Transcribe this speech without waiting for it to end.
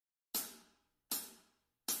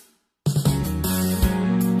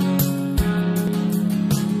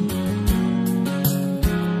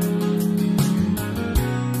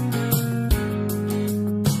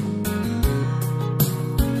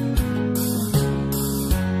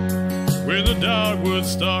where the dogwoods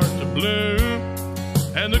start to bloom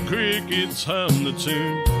and the crickets hum the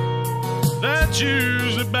tune. That's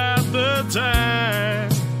usually about the time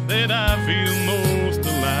that I feel most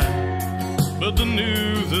alive. But the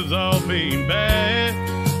news has all been bad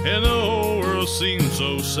and the whole world seems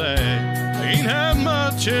so sad. I ain't have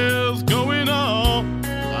much else going on.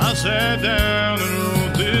 I sat down and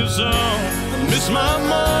wrote this song. I miss my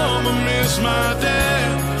mom, I miss my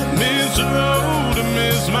dad, I miss the road, I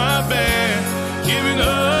miss my band, giving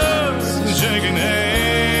hugs and shaking hands.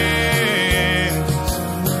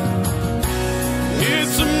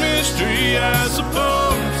 It's a mystery, I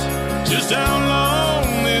suppose, just how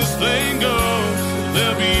long this thing goes.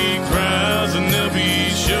 There'll be crowds and there'll be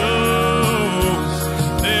shows.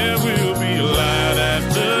 There will be a light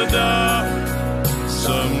after dark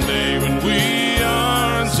someday when we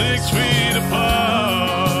aren't 6 feet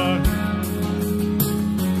apart.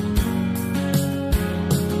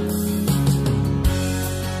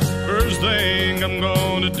 First thing I'm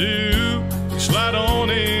gonna do is slide on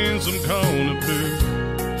in some corner booth.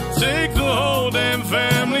 Take the whole damn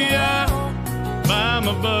family out, buy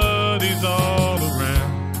my buddies all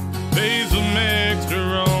around, pay some extra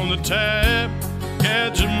on the tab,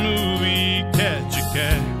 catch a movie, catch a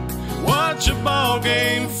cat, watch a ball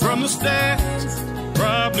game from the stands,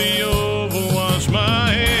 probably overwash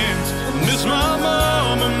my hands. I miss my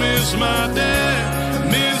mom, I miss my dad, I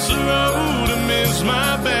miss the road, I miss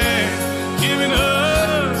my band, giving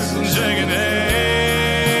hugs and shaking hands.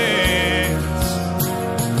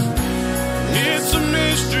 It's a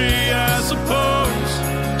mystery, I suppose,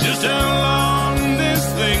 just how long this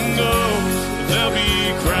thing goes. There'll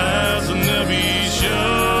be cries and there'll be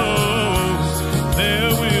shows.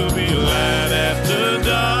 There will be light after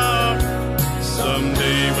dark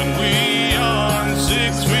someday when we aren't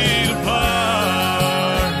 6 feet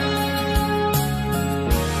apart.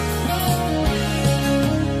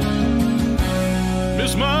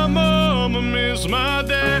 Miss my mom, I miss my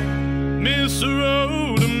dad, miss the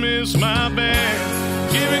road, I miss my band,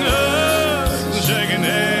 giving hugs and shaking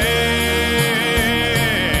hands.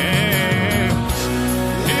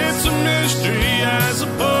 It's a mystery, I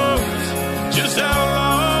suppose, just how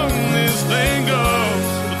long this thing goes.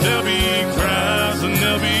 But there'll be cries and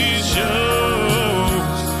there'll be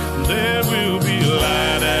shows. There will be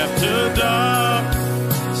light after dark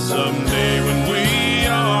someday when we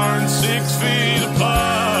aren't 6 feet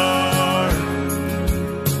apart.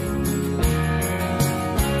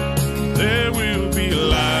 There will be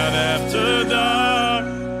light after dark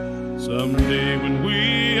someday when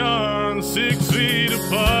we aren't 6 feet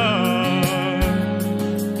apart.